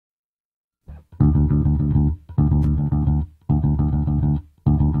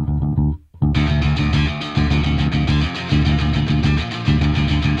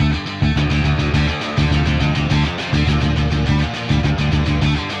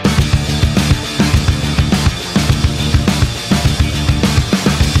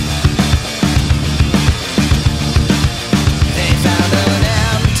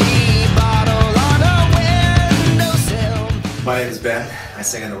Ben. I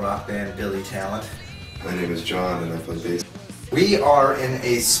sing in the rock band Billy Talent. My name is John and I play bass. We are in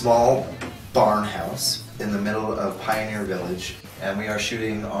a small barn house in the middle of Pioneer Village, and we are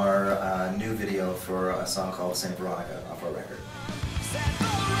shooting our new video for a song called St. Veronika off our record.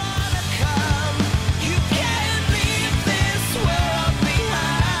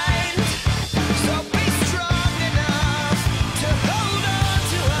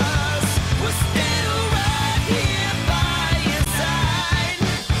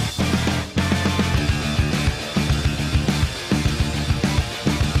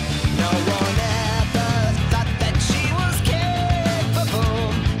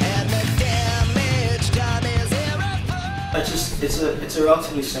 It's a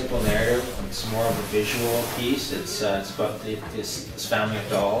relatively simple narrative. It's more of a visual piece. It's about this family of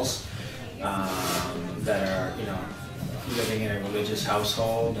dolls that are living in a religious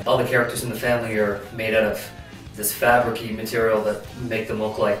household. All the characters in the family are made out of this fabric-y material that make them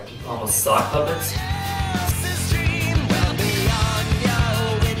look like almost sock puppets.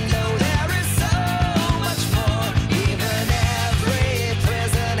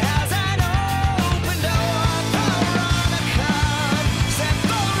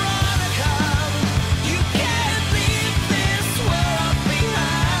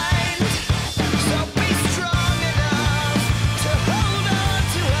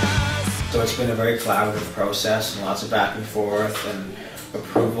 So it's been a very collaborative process and lots of back and forth and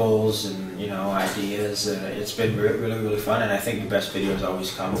approvals and ideas. It's been really fun, and I think the best videos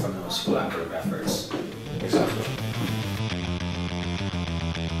always come from those collaborative efforts. Exactly.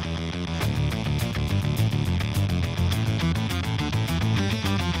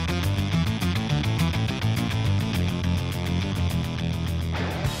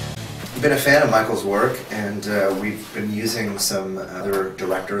 I've been a fan of Michael's work, and we've been using some other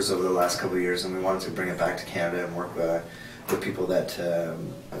directors over the last couple of years, and we wanted to bring it back to Canada and work with people that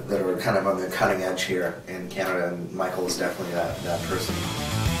are kind of on the cutting edge here in Canada, and Michael is definitely that person.